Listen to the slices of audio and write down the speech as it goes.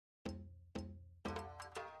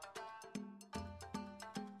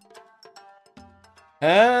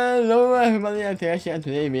Hello everybody, I'm Takeshy, and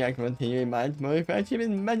today we are continuing my Multi Friendship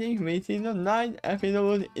in Magic with Season 9,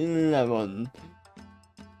 Episode 11.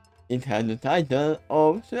 It has the title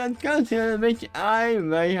of Student Counsel, which I'm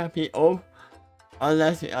very happy of,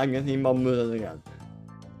 unless we are getting bombarded again.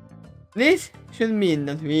 This should mean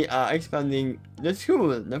that we are expanding the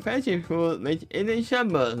school, the friendship school, which is in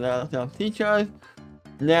shambles. There are lots of teachers,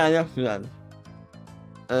 there are lots of students.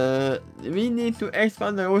 We need to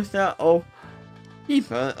expand the roster of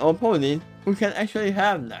people or ponies who can actually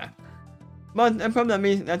have that. But the problem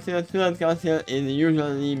is that the student council is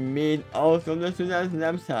usually made out of the students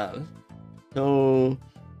themselves. So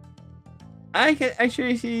I can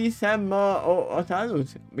actually see Samba or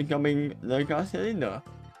Otarus becoming the council leader.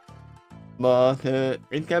 But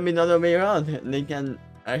it can be the other way around. They can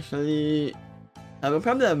actually have a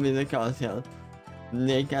problem with the council.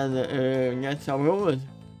 They can get some rules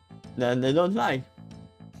that they don't like.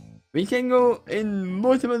 We can go in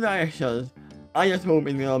multiple directions. I just hope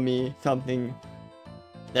it's gonna be something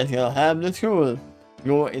that's gonna help the school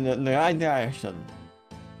go in the right direction.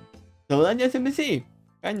 So let's just see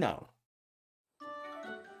right now.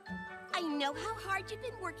 I know how hard you've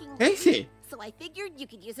been working, Takeshy! so I figured you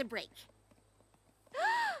could use a break.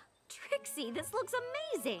 Trixie, this looks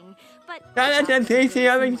amazing, but Takeshy,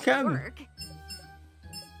 I will come.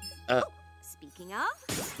 Speaking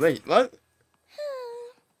of, Wait, what?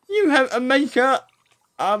 You have a maker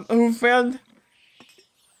who found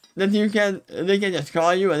that they can just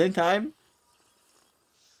call you anytime?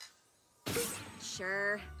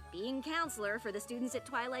 sure, being counselor for the students at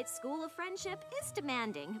Twilight's School of Friendship is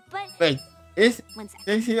demanding, but Wait, is one second.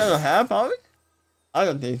 Takeshy gonna have powers? I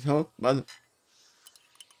don't think so, but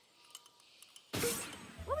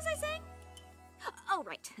What was I saying? Oh,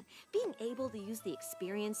 right. Being able to use the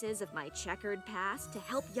experiences of my checkered past to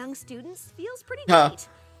help young students feels pretty Huh. great.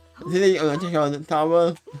 sitting on the check on the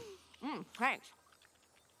tower. Thanks.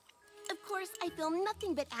 Of course, I feel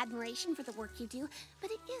nothing but admiration for the work you do,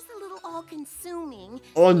 but it is a little all-consuming.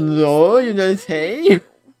 Oh no, you don't say?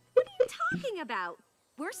 What are you talking about?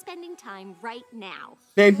 We're spending time right now.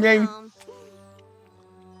 Same thing.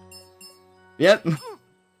 Yep.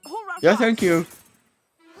 Yes, thank you.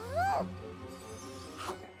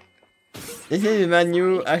 This is when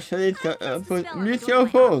you actually put mute your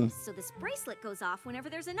phone. So this bracelet goes off whenever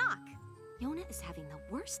there's a knock. Yona is having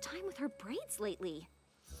the worst time with her braids lately.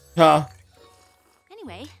 Huh.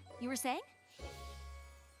 Anyway, you were saying?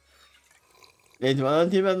 It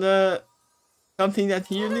wasn't even something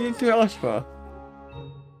that you needed to ask for.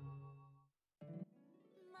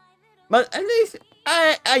 But at least,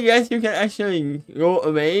 I guess you can actually go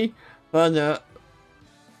away from the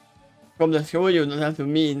school. You don't have to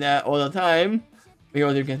be there all the time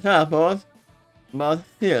because you can teleport. But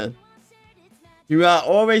still, you are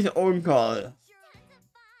always on call.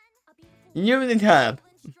 You need help.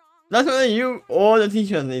 Not only you, all the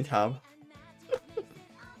teachers need help.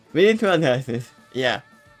 We need to address this. Yeah.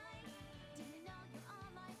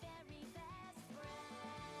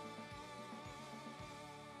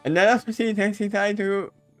 And then also see Takeshy trying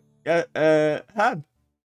to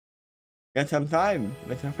get some time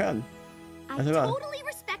with her friend. I as well. totally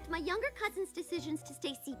respect my younger cousin's decisions to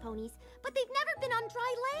stay sea ponies, but they've never been on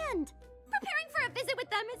dry land. Preparing for a visit with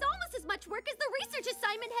them is almost as much work as the research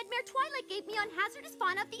assignment Head Mayor Twilight gave me on hazardous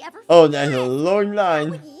fauna of the Everfree Oh, that's a Forest. long How line.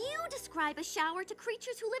 would you describe a shower to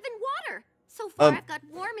creatures who live in water? So far, I've got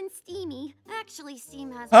warm and steamy. Actually,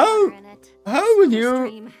 steam has How- water in it. How would you...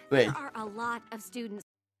 Stream, Wait. there are a lot of students.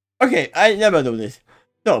 Okay, I never do this.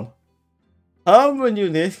 So, how would you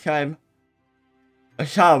describe a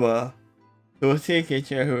shower to a sea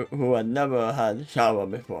creature who had never had shower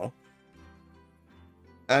before?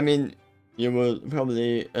 I mean, you would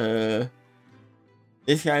probably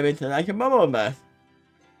describe it like a bubble bath,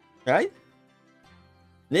 right?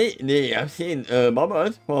 They have seen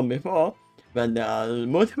bubbles from before. When there are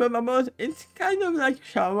multiple bubbles, it's kind of like a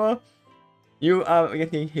shower. You are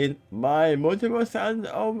getting hit by multiple strands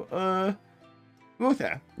of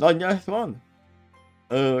water, not just one.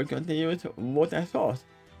 Continuous water source.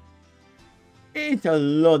 It's a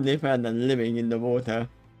lot different than living in the water.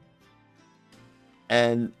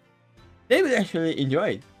 And they will actually enjoy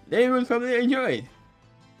it. They will probably enjoy it.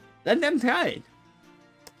 Let them try it.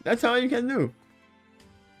 That's all you can do.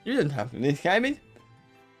 You don't have to describe it.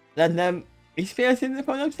 Let them experience it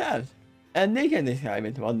for themselves. And they can describe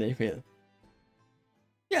it what they feel.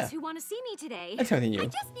 Yeah, Who want to see me today? that's something I new.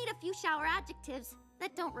 just need a few shower adjectives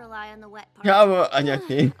that don't rely on the wet part. Shower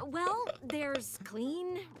adjective. Well, there's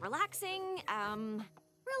clean, relaxing,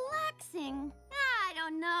 Relaxing? I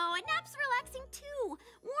don't know. A nap's relaxing too.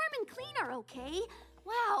 Warm and clean are okay.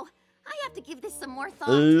 Wow, I have to give this some more thought.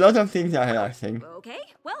 A lot of things are relaxing. Okay,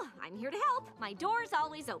 well, I'm here to help. My door's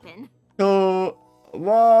always open. So,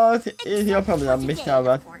 what is your problem, Today, Mr. of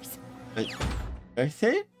What? course.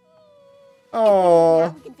 Mercy? Now Oh,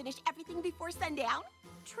 we can finish everything before sundown.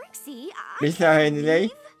 Trixie, I Mr. can't Henley?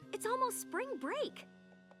 leave. It's almost spring break.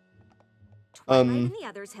 Twilight Um. and the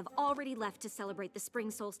others have already left to celebrate the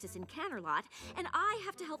spring solstice in Canterlot, and I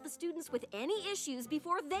have to help the students with any issues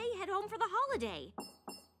before they head home for the holiday.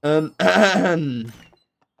 I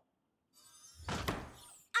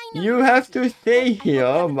know You you're have busy, to stay but I hope here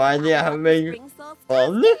everyone while got they're along having with spring solstice.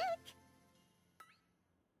 fun.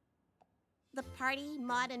 The party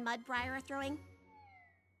Maud and Mudbriar are throwing.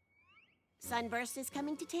 Sunburst is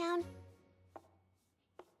coming to town.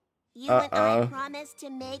 You and I promised to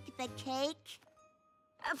make the cake.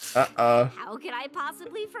 Uh-oh. How could I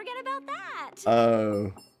possibly forget about that?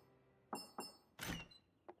 Oh.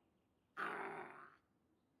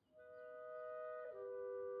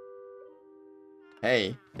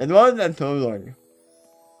 Hey, it wasn't so long.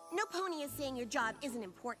 No pony is saying your job isn't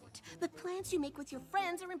important, but plans you make with your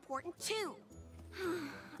friends are important too. I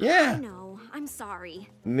Yeah. know. I'm sorry.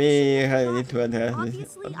 Me, I need to address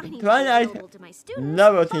Obviously, I this. need to be Twilight available to my students,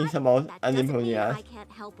 never thinks but about that an doesn't mean employee. I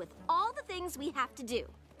can't help with all the things we have to do.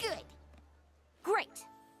 Good. Great.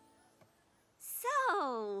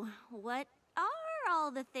 So, what are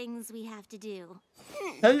all the things we have to do?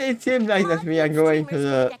 And it seems like that we are going to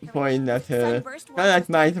the point that Twilight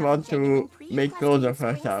might want to make clothes of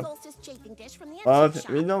herself. But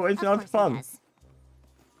we know it's not fun.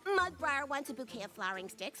 Mudbriar wants a bouquet of flowering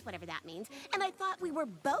sticks, whatever that means, and I thought we were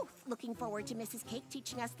both looking forward to Mrs. Cake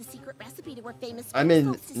teaching us the secret recipe to her famous I spring mean,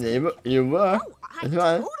 solstice cake. you were. Oh, I as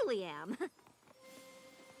well. totally am.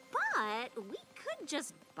 But we could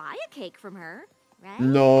just buy a cake from her, right? Oh,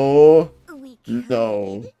 No. We could,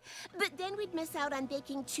 No. but then we'd miss out on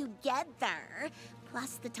baking together.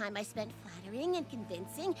 Plus, the time I spent flattering and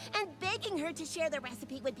convincing and begging her to share the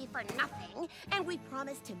recipe would be for nothing. And we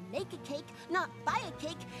promised to make a cake, not buy a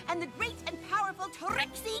cake. And the great and powerful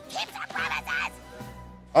Trixie keeps her promises.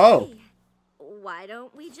 Oh. Hey, why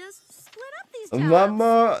don't we just split up these jobs? One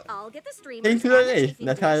more I'll get the streamers. thing to and the the list chafing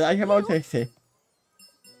that I dish. like about You Takesy.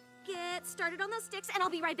 get started on those sticks, and I'll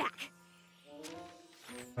be right back.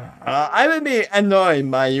 I will be annoyed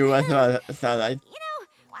by you as well, Starlight. You know,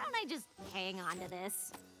 why don't I just hang on to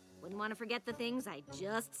this? Wouldn't want to forget the things I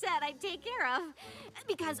just said I'd take care of.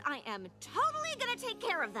 Because I am totally gonna take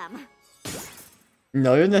care of them.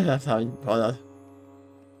 No, you don't have time for that.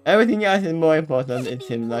 Everything else is more important, Could it be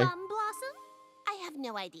seems like. Plum Blossom? I have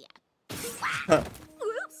no idea.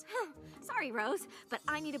 Oops. Sorry, Rose, but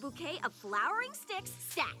I need a bouquet of flowering sticks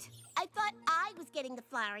stat. I thought I was getting the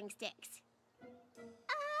flowering sticks.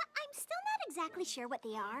 I'm still not exactly sure what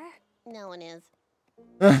they are. No one is.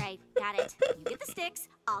 Okay, got it. You get the sticks,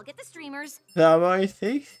 I'll get the streamers. Flower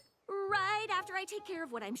sticks? Right after I take care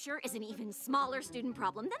of what I'm sure is an even smaller student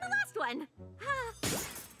problem than the last one.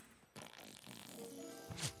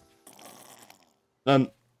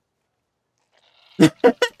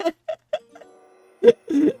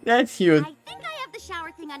 That's cute. I think I have the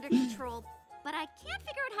shower thing under control, but I can't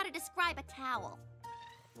figure out how to describe a towel.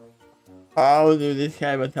 How do this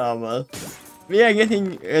describe a towel? We are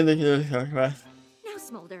getting ridiculous requests. Now,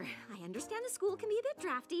 Smolder, I understand the school can be a bit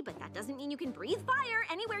drafty, but that doesn't mean you can breathe fire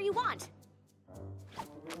anywhere you want.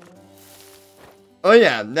 Oh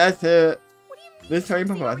yeah, that's What do you mean? this very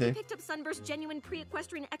Trixie already popular. picked up Sunburst genuine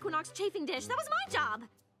pre-equestrian equinox chafing dish. That was my job.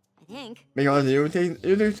 I think. Because you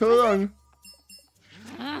take so long.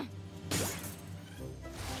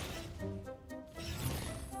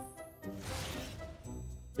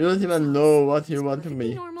 You don't even know what you want to Perfectly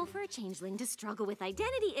be. normal for a changeling to struggle with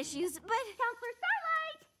identity issues, but Counselor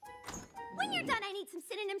Starlight! When you're done, I need some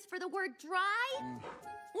synonyms for the word dry.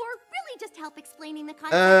 Or really just help explaining the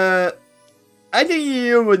concept. I think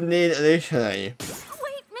you would need a dictionary.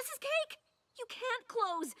 wait, Mrs. Cake, you can't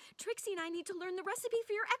close. Trixie and I need to learn the recipe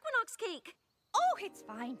for your equinox cake. Oh, it's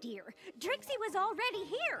fine, dear. Trixie was already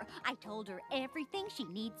here. I told her everything she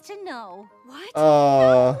needs to know. What?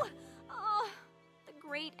 Oh. No! Oh, the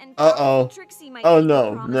great and Uh-oh. powerful Trixie might Oh keep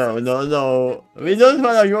no, her no, promises. no, no. We don't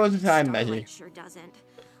want to go to time Starlight magic. sure doesn't.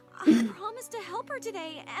 I promised to help her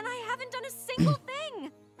today, and I haven't done a single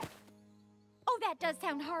thing. Oh, that does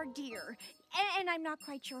sound hard, dear. And I'm not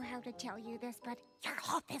quite sure how to tell you this, but your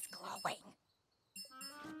hope is glowing.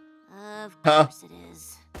 Of Huh. course it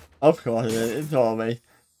is. Of course it is, it's always.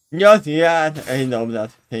 Just yet, I know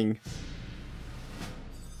that thing.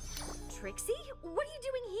 Trixie, what are you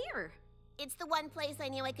doing here? It's the one place I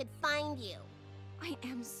knew I could find you. I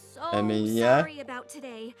am so I mean, yeah. sorry about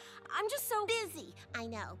today. I'm just so Busy, I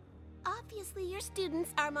know. Obviously, your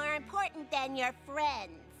students are more important than your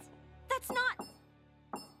friends. That's not...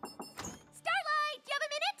 Starlight, do you have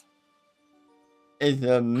a minute? It's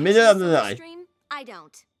the middle of the night. Stream? I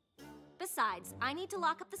don't. Besides, I need to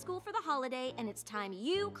lock up the school for the holiday, and it's time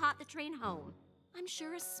you caught the train home. I'm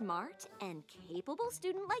sure a smart and capable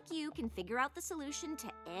student like you can figure out the solution to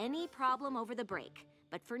any problem over the break.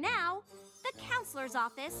 But for now, the counselor's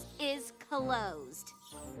office is closed.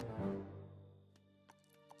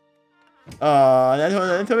 Oh, that was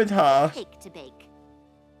a little bit tough. Cake to bake.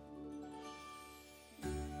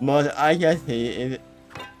 But I can see is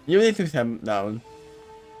you need to step down.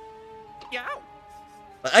 Yeah.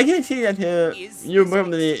 But I can see that you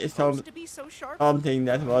probably saw supposed to be so sharp? something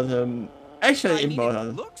that was actually I mean, important.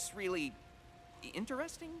 it looks really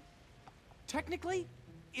interesting. Technically,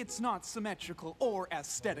 it's not symmetrical or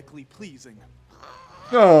aesthetically pleasing.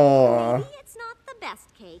 Oh, Maybe it's not the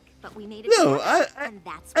best cake, but we made it No, work, I and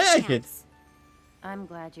that's I what like it. counts. I'm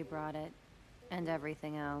glad you brought it. And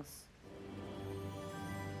everything else.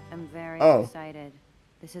 I'm very Oh. excited.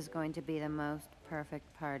 This is going to be the most perfect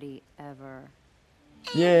party ever.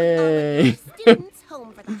 yay! Students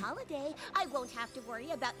home for the holiday, I won't have to worry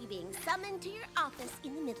about you being summoned to your office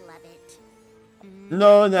in the middle of it.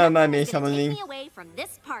 No, that might be Nothing's gonna take something. me away from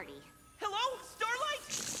this party. Hello,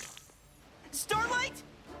 Starlight? Starlight?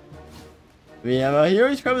 We have a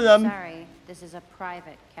huge problem. Sorry, this is a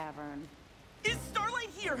private cavern. Is Starlight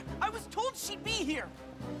here? I was told she'd be here.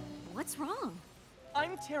 What's wrong?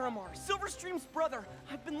 I'm Terramar, Silverstream's brother.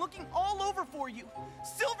 I've been looking all over for you.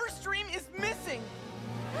 Silverstream is missing.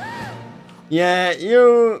 Yeah,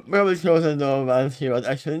 you probably chose to know once he was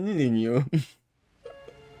actually needing you.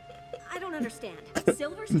 I don't understand.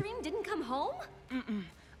 Silverstream didn't come home?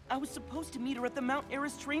 I was supposed to meet her at the Mount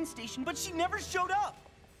Eris train station, but she never showed up.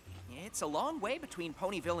 It's a long way between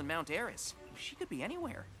Ponyville and Mount Eris. She could be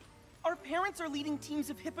anywhere. Our parents are leading teams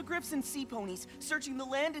of hippogriffs and sea ponies, searching the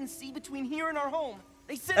land and sea between here and our home.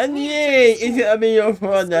 They sent And me to yay, check the it's school. a video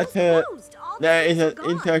for that School's closed. All the there is kids an are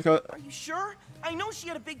gone. intercal. Are you sure? I know she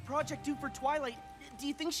had a big project due for Twilight. Do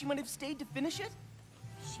you think she might have stayed to finish it?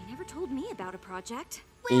 She never told me about a project.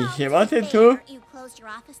 Well, she to be wanted fair, to. you closed your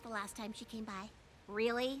office the last time she came by.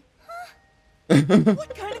 Really?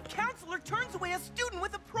 What kind of counselor turns away a student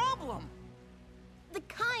with a problem? The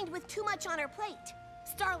kind with too much on her plate.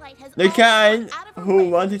 Starlight has The always kind gone out of her who way for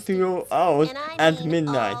wanted the to go students, out and I at mean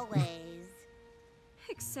midnight. Always.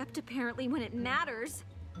 Except apparently when it matters.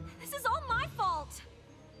 This is all my fault.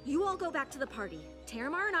 You all go back to the party.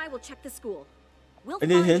 Terramar and I will check the school. We'll It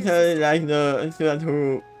find is your literally sister. like the student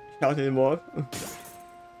who shouted more.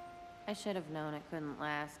 I should have known it couldn't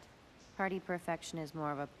last. Party perfection is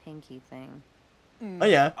more of a pinky thing. Oh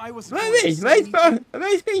yeah. I was Very very very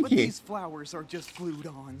But pinky. these flowers are just glued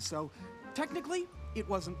on, so technically it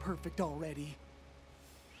wasn't perfect already.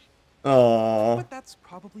 Oh, But that's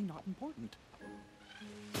probably not important.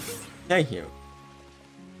 thank you.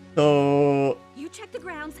 So, You check the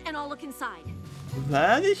grounds and I'll look inside.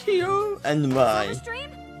 where did she go and why?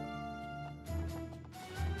 Silverstream?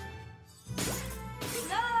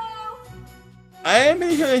 Hello? I am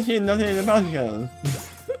pretty sure that she's not in the particle.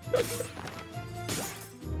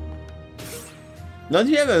 Don't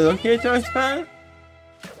you have a locator spell?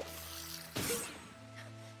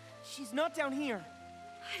 She's not down here.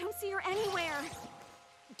 I don't see her anywhere.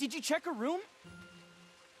 Did you check her room?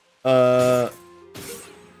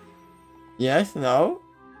 Yes, no?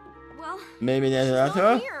 Well, Maybe there's she's not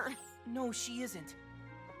another? here. No, she isn't.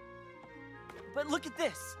 But look at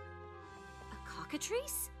this. A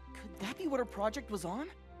cockatrice? Could that be what her project was on?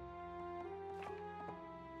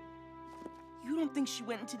 You don't think she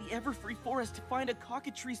went into the Everfree Forest to find a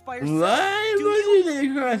cockatrice by herself, Why do would you?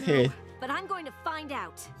 you request it? But I'm going to find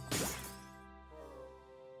out.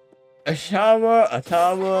 A shower, a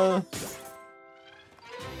towel.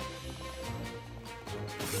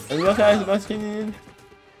 And what else must you need?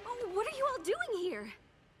 Oh, what are you all doing here?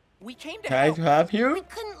 We came to Try help. to help We you?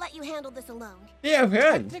 couldn't let you handle this alone. Yeah,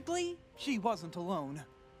 friend. Technically, she wasn't alone.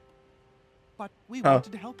 But we Oh.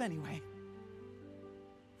 wanted to help anyway.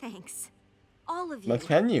 Thanks. All of you. But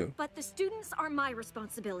can you? But the students are my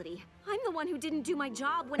responsibility. I'm the one who didn't do my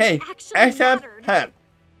job when Hey, it actually accept mattered. help.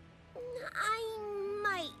 I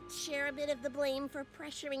might share a bit of the blame for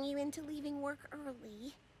pressuring you into leaving work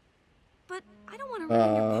early. But I don't want to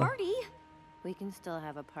ruin your Uh. party. We can still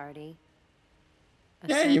have a party. A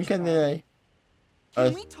Yeah, you search can party. delay.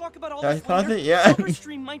 Can we talk about all that's this later? possible, yeah.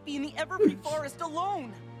 Silverstream might be in the Everfree Forest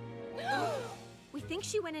alone. We think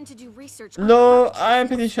she went in to do research. No, I'm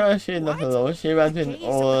pretty sure she's not alone. She went The in gaze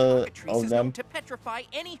all of the cockatrice of is known them. to petrify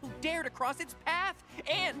any who dare to cross its path.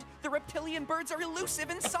 And the reptilian birds are elusive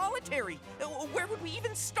and solitary. Where would we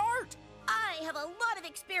even start? I have a lot of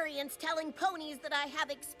experience telling ponies that I have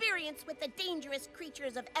experience with the dangerous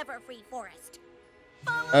creatures of Everfree Forest.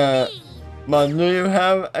 Follow me! But do you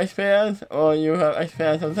have experience, or you have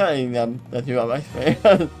experience of telling them that you have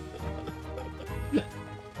experience?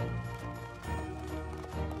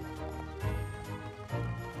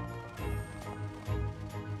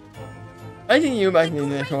 I think you might need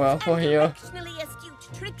to come out for here. Directionally astute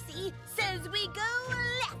Trixie says we go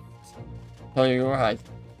left. So you go right.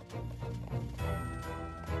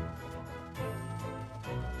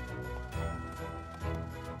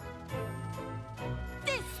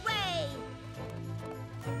 This way.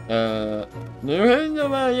 Do you know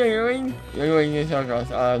where you're going? You're going in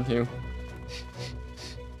circles, aren't you?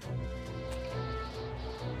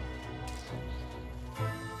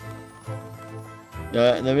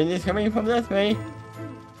 The wind is coming from that way.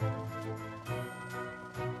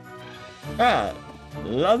 Ah,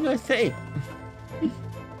 lovely safe.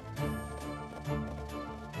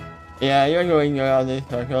 Yeah, you're going around this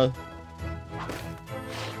circle.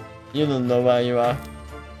 You don't know where you are.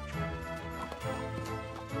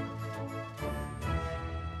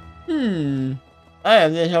 I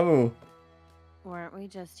have deja vu. Weren't we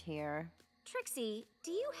just here? Trixie,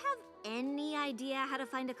 do you have any idea how to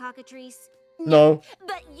find a cockatrice? No.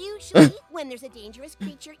 But usually, when there's a dangerous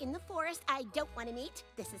creature in the forest I don't want to meet,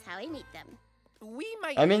 this is how I meet them. We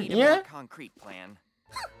might I mean, need a yeah. more concrete plan.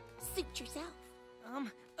 Suit yourself.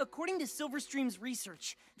 According to Silverstream's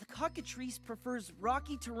research, the cockatrice prefers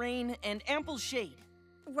rocky terrain and ample shade.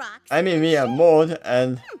 Rocks. I mean, we have mold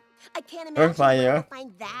and I can't imagine fire. where we'll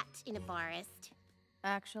find that in a forest.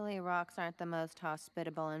 Actually, rocks aren't the most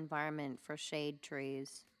hospitable environment for shade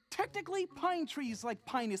trees. Technically, pine trees like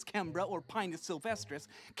Pinus cembra or Pinus sylvestris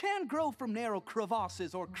can grow from narrow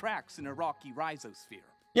crevasses or cracks in a rocky rhizosphere.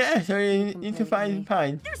 yeah, so you need to find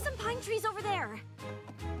pine. There's some pine trees over there.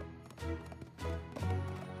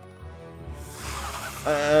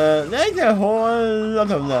 There's a whole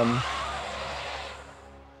lot of them.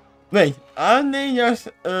 Wait, aren't they just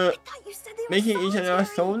I thought you said they were making each other solitary.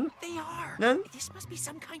 stone? They are. Then? This must be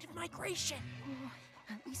some kind of migration.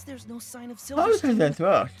 At least there's no sign of How does Silverstream. that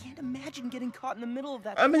work? Can't imagine getting caught in the middle of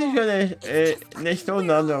that. I'm pretty sure fog. they stole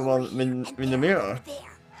another one with the mirror. There.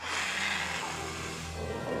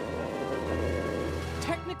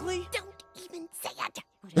 Technically, Don't even say it.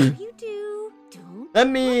 Whatever you do, don't. Let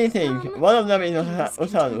me think. One of them is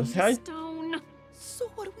Osanos, right? Stone. so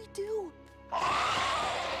what do we do?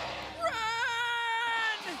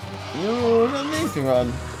 You don't need to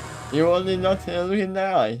run. You only not look in the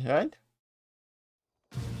eye, right?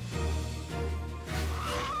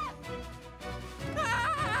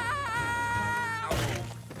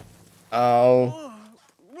 Ow.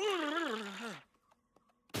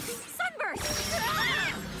 Sunburst!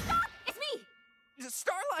 Stop! It's me!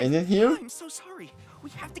 Starlight! Is it you? I'm so sorry. We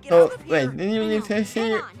have to get So, out of here. wait, didn't you I leave know. Takeshy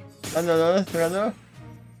Hang on. and another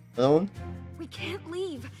alone? We can't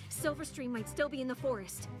leave. Silverstream might still be in the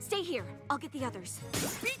forest. Stay here. I'll get the others.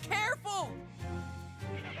 Be careful!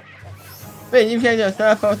 Wait, you can just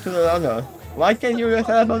teleport to the other. Why can't you just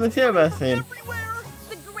teleport to Silver Stream? Everywhere,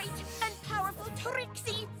 the great and powerful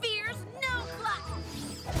Trixie fears no clock.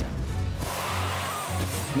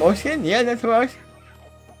 Motion? Yeah, that works.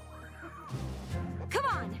 Come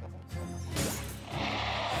on!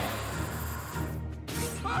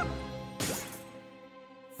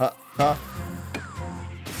 Huh?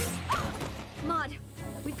 Maud,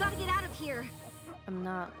 we've got to get out of here. I'm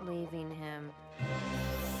not leaving him.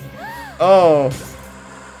 Oh.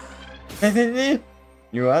 Definitely?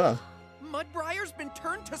 You are. Mudbriar's been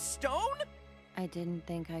turned to stone? I didn't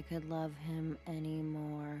think I could love him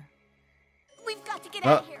anymore. We've got to get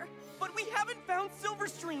out of here. But we haven't found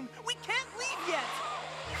Silverstream. We can't leave yet.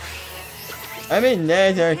 I mean,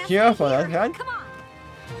 there's a Can't cure stay for that, here. right? Come on!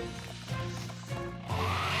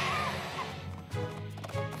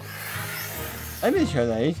 I'm not sure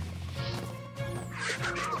that is.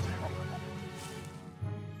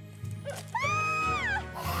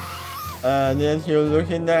 Did you look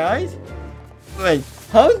in their eyes? Wait,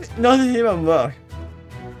 how does it even work?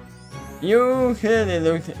 You clearly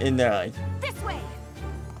looked in their eyes. This way!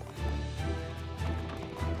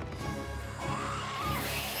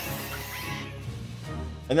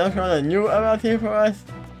 And that's got a new ability for us.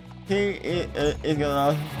 He is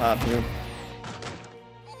gonna help you.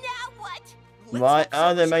 Now what? Why Let's hope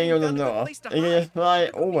are they Silverstream making on the found a good door? place to You can hide. just fly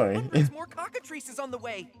But over what it. there's more cockatrices on the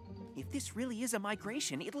way. If this really is a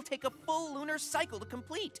migration, it'll take a full lunar cycle to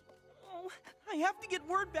complete. Oh, I have to get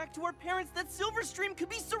word back to our parents that Silverstream could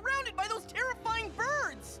be surrounded by those terrifying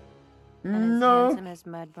birds! And No. as handsome as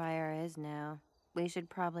Mudbriar is now, we should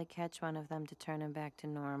probably catch one of them to turn him back to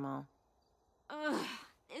normal. Ugh,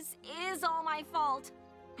 this is all my fault.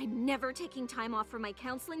 I'm never taking time off from my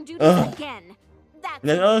counseling duties Ugh. again. That's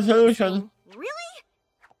There's no solution. Really?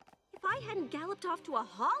 If I hadn't galloped off to a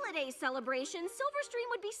holiday celebration, Silverstream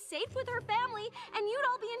would be safe with her family, and you'd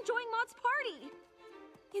all be enjoying Maud's party.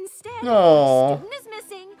 Instead, Aww. the student is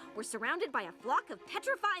missing. We're surrounded by a flock of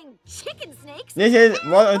petrifying chicken snakes. This is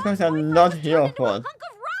and what our I'm supposed to boyfriend not was here turned into a for. hunk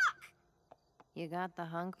of rock. You got the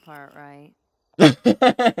hunk part right. And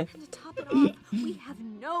to top it off, we have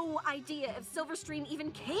no idea if Silverstream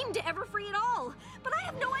even came to Everfree at all. But I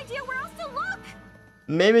have no idea where else to look.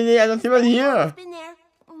 Maybe they are not even here. Been there.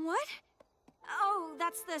 What? Oh,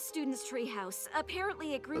 that's the students' treehouse.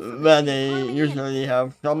 Apparently it grew from Where the they harmony and- usually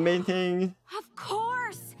have some meetings. Of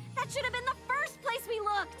course! That should have been the first place we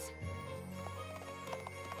looked!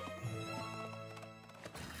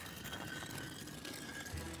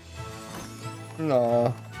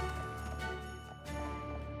 No.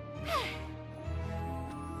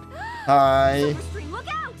 Hi. Silverstream, look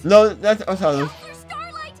out! No, that's awesome. Counselor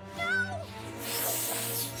Starlight, no!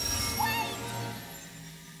 Wait!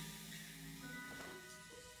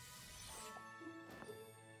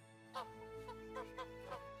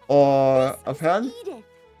 Or a friend? Edith.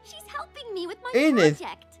 She's helping me with my Edith.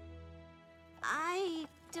 project. I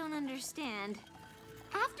don't understand.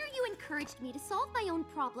 After you encouraged me to solve my own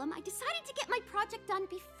problem, I decided to get my project done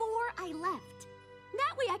before I left.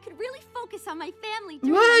 That way I could really focus on my family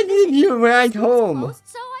during Why my did visit. you ride School was home? closed,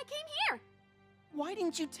 so I came here. Why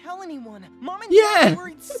didn't you tell anyone? Mom and Yeah. Dad are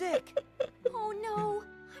worried sick. Oh no,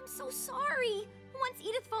 I'm so sorry. Once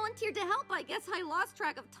Edith volunteered to help, I guess I lost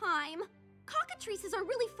track of time. Cockatrices are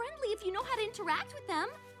really friendly if you know how to interact with them.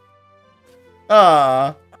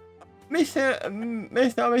 Ah. Mr.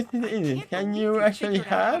 Edith, Can't can believe you actually figured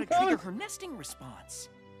out how have to trigger those? her nesting response.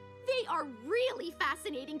 They are really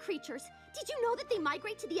fascinating creatures. Did you know that they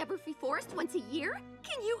migrate to the Everfree Forest once a year?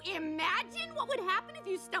 Can you imagine what would happen if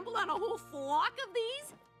you stumbled on a whole flock of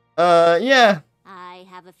these? Yeah. I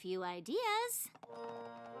have a few ideas.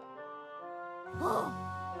 Oh,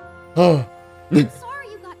 Oh. I'm sorry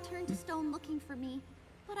you got turned to stone looking for me,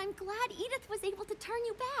 but I'm glad Edith was able to turn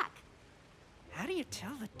you back. How do you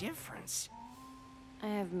tell the difference? I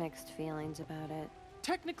have mixed feelings about it.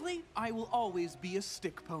 Technically, I will always be a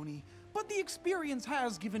stick pony, but the experience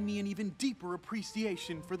has given me an even deeper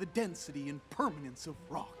appreciation for the density and permanence of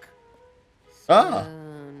rock. Ah.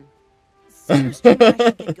 Soon. Silverstream and I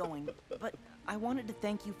should get going, but I wanted to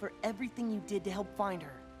thank you for everything you did to help find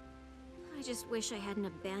her. I just wish I hadn't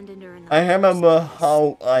abandoned her in the I remember first place.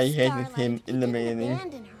 how I hated Starlight, him you in the didn't beginning.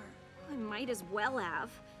 abandon her. I might as well have.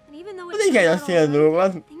 And even though I it think I turned just out see a all new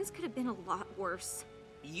right, one. things could have been a lot worse.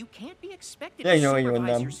 You can't be expected Yeah, to you're supervise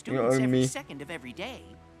them. your students You're every me. second of every day.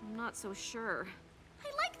 I'm not so sure. I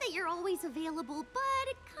like that you're always available, but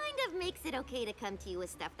it kind of makes it okay to come to you with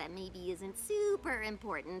stuff that maybe isn't super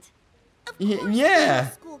important. Of course, being Yeah.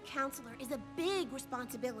 a school counselor is a big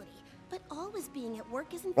responsibility, but always being at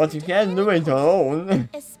work isn't But fair you to can't do it anyone, alone.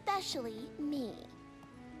 especially me.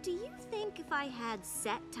 Do you think if I had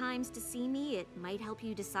set times to see me, it might help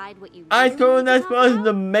you decide what you I really thought need to that talk was about? an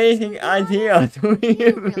amazing idea to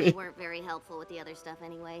You really me. weren't very helpful with the other stuff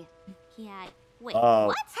anyway. Yeah, wait, Oh.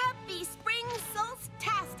 what? Happy spring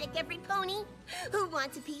solstastic, every pony! Who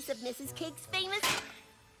wants a piece of Mrs. Cake's famous...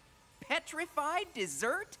 Petrified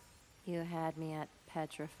dessert? You had me at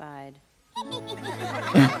petrified.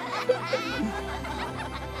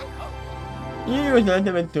 You use a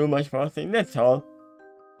little bit too much frosting, that's all.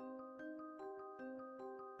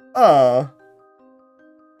 Oh.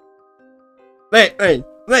 Wait,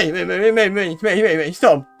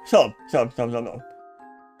 stop.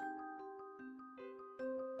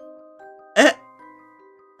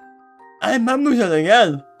 I'm Mamuson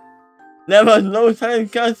again. There was no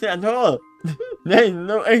science class at all. There is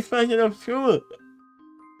no expansion of school.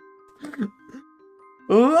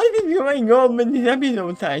 What is going on with these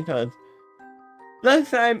episode titles?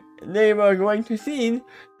 Last time they were going to scene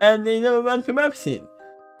and they never went to map scene.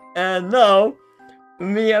 And now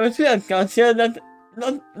we have a student council that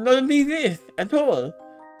doesn't exist at all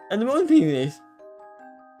and won't exist.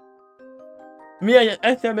 We are just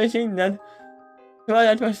establishing that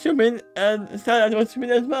Twilight was stupid and Starlight was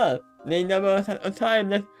stupid as well. They never set a time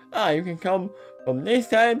that you can come from this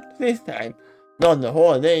time to this time. Not the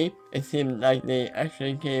whole day. It seemed like they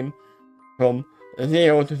actually came from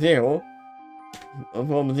 0 to 0.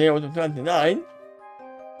 From 0 to 29.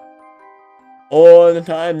 all the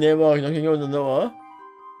time they were knocking on the door,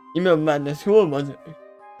 even when the school was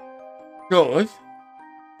closed.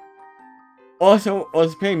 Also on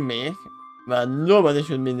spring break, when nobody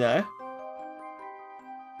should be there.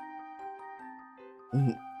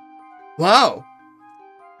 Wow!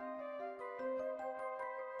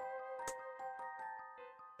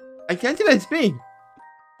 I can't even speak!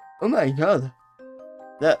 Oh my god.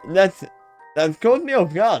 That's caught me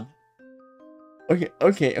off guard. Okay.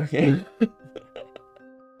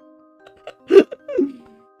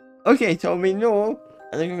 Okay, so we know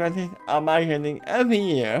that the contestants are migrating every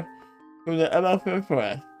year to the MLP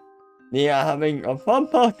forest. They are having a fun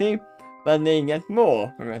party, but they get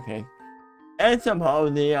more contestants. And somehow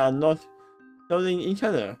they are not telling each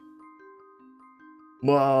other.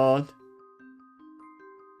 But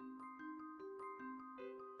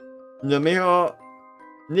the mirror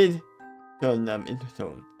did turn them into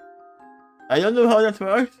stone. I don't know how that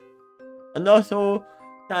works. And also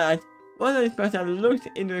that one of this person looked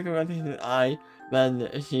into the contestant's eye when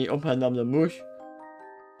she opened up the bush.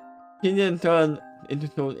 He didn't turn into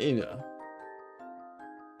stone either.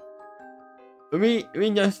 We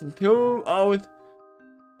just threw out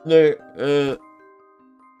the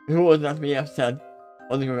rules that we have said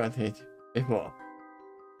on the contest before.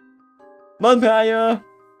 One player,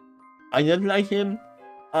 I didn't like him.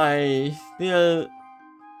 I still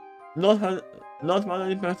not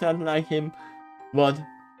 100% like him, but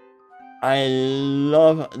I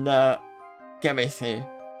love the chemistry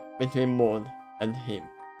between Maud and him.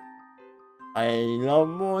 I love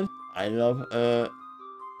Maud. I love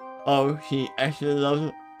how she actually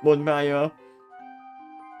loves Bonfire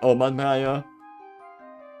or Bonfire.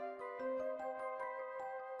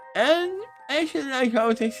 And I actually like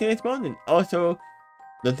how Takeshy responded. Also,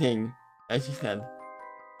 the thing that she said,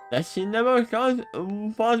 that she never falls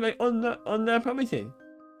back on their promises.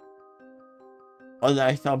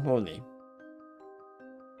 Unlike some pony.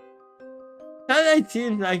 Starlight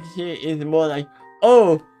seems like she is more like,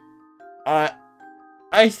 oh,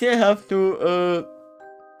 I still have to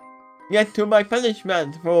get to my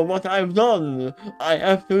punishment for what I've done. I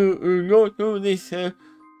have to go through this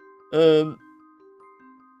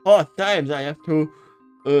hard times. I have to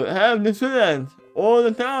have the students all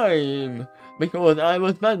the time because I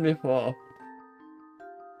was bad before.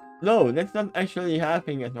 No, that's not actually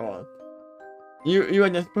happening at all. You are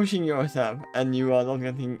just pushing yourself and you are not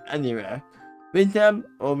getting anywhere with them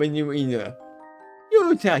or with you either.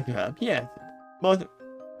 You try to help, yes, but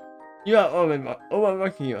you are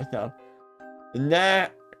overworking yourself.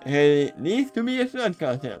 There needs to be a student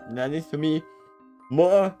council. There needs to be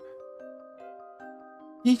more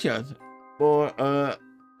teachers, more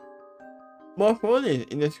ponies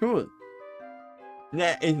in the school.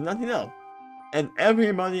 There is nothing else. And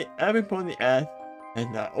every pony else has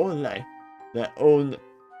their own life, their own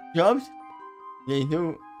jobs. They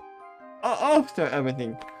do after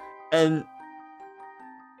everything. And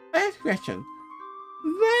last question.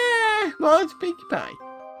 Where was Pinkie Pie?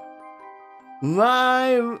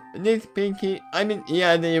 Why did Pinkie... I mean,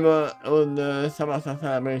 yeah, they were on the summer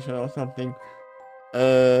celebration or something.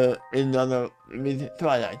 In another with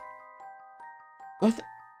Twilight. But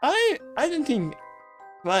I don't think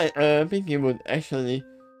Pinkie would actually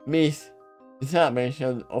miss the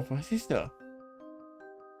celebration of her sister.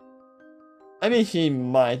 I mean, she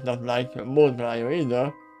might not like Moonfire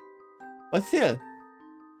either, but still,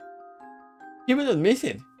 he wouldn't miss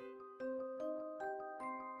it.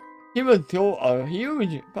 He would throw a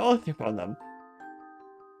huge party for them.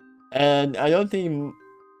 And I don't think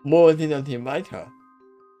Mo didn't invite her.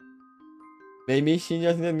 Maybe she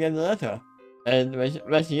just didn't get the letter. And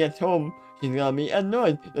when she gets home, she's gonna be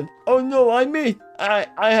annoyed that, oh no, I missed! I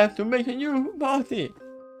have to make a new party!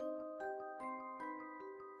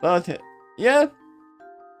 But, yeah,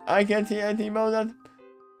 I can't say anything about that.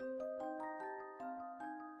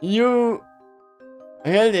 You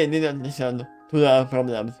really didn't listen to the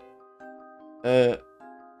problems.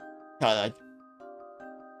 Twilight.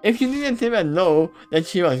 If you didn't even know that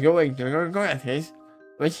she was going to regret this,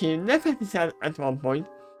 which she never said at one point,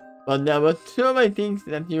 but there were so many things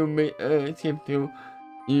that you seemed to,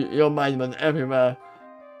 your mind was everywhere.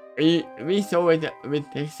 We saw it with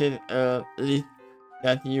Takeshy's list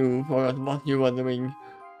that you forgot what you were doing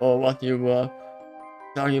or what you were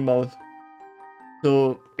talking about.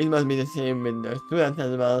 So it must be the same with the students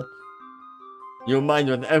as well. Your mind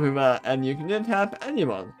was everywhere and you couldn't help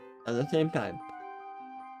anyone at the same time.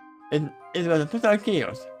 It was a total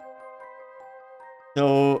chaos.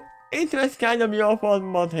 So it was kind of your fault,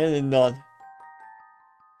 but really not.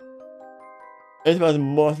 It was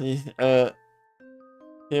mostly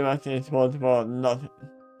Sebastian's fault for not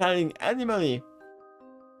telling anybody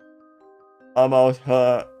about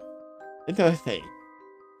her interesting.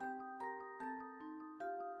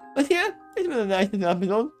 But yeah, it's been a nice little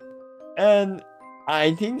episode, and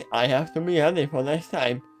I think I have to be ready for next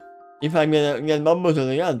time if I'm gonna get bamboozled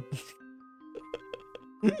again.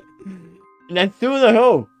 Let's do the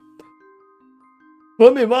show!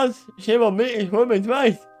 Fool me once, shame on me, it's fool me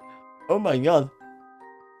twice! Oh my god.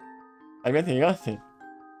 I'm getting exhausted.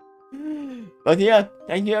 But yeah,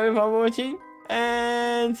 thank you everyone for watching,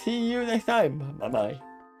 and see you next time. Bye bye.